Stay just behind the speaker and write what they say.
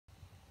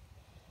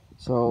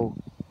So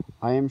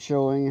I am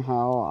showing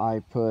how I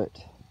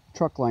put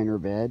truck liner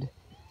bed,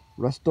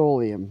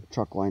 Rust-Oleum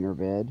truck liner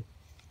bed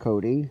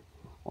coating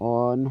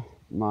on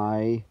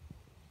my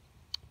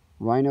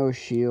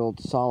rhinoshield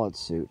solid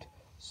suit.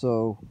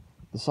 So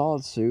the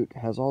solid suit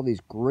has all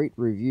these great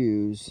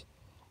reviews.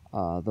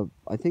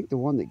 I think the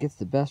one that gets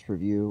the best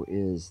review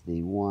is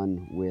the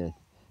one with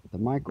the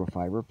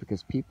microfiber,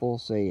 because people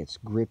say it's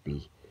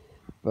grippy.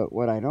 But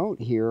what I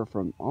don't hear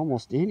from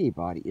almost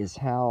anybody is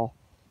how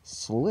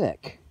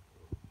slick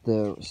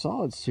the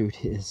solid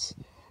suit is.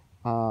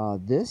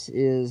 This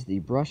is the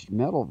brushed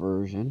metal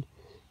version,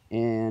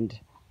 and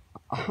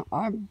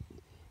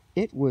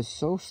it was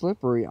so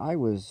slippery. I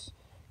was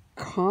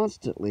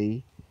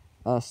constantly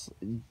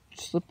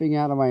slipping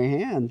out of my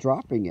hand,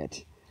 dropping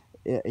it.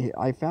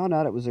 I found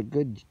out it was a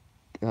good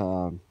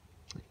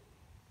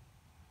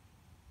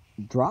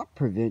drop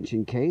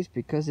prevention case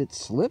because it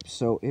slipped,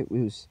 so it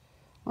was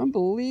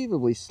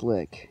unbelievably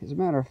slick. As a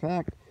matter of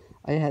fact,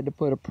 I had to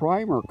put a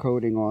primer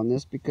coating on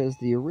this because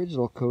the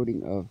original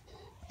coating of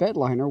bed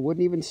liner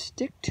wouldn't even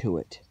stick to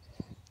it.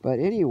 But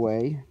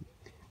anyway,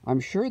 I'm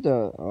sure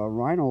the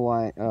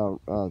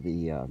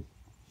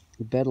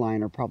bed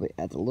liner probably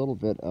adds a little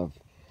bit of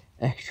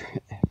extra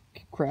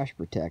crash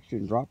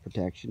protection, drop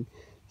protection.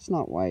 That's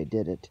not why I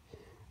did it.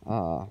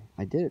 I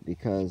did it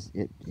because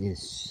it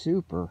is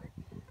super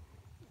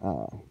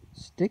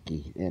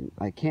sticky and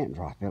I can't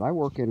drop it. I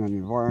work in an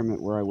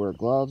environment where I wear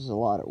gloves a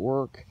lot at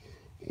work,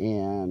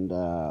 and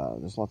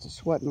there's lots of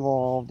sweat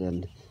involved,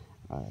 and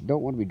I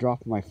don't want to be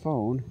dropping my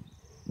phone,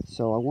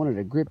 so I wanted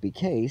a grippy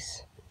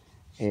case,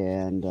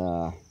 and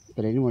but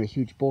I didn't want a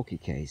huge bulky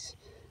case.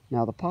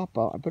 Now the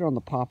pop-up, I put it on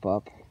the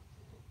pop-up,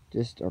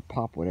 or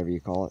pop, whatever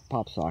you call it,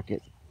 pop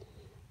socket.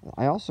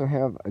 I also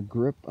have a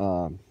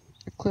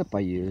clip I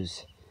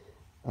use.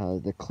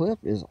 The clip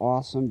is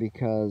awesome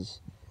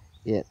because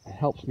it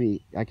helps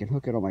me. I can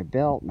hook it on my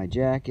belt, my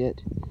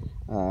jacket,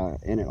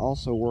 and it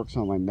also works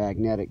on my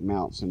magnetic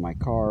mounts in my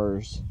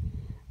cars,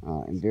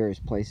 in various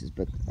places.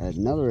 But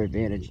another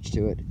advantage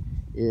to it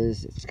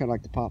is it's kind of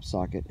like the pop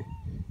socket.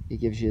 It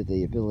gives you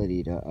the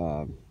ability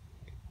to,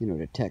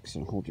 to text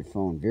and hold your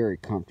phone very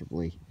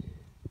comfortably,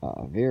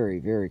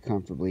 very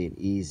comfortably and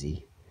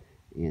easy.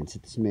 And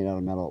since it's made out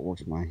of metal, it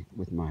works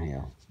with my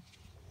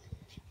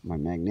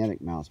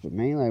magnetic mounts. But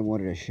mainly, I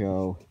wanted to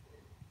show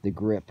the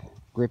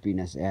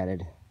grippiness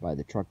added by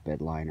the truck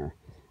bed liner.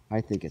 I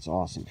think it's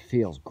awesome. It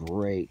feels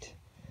great.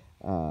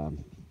 I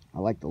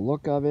like the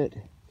look of it,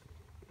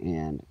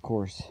 and of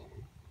course,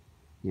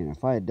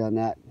 if I had done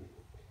that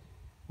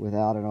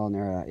without it on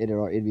there,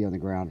 it'd be on the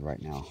ground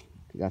right now.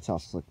 That's how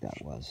slick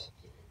that was.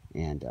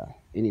 And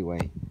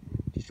anyway,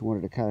 just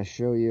wanted to kind of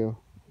show you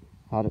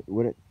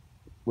what it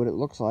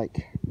looks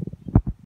like.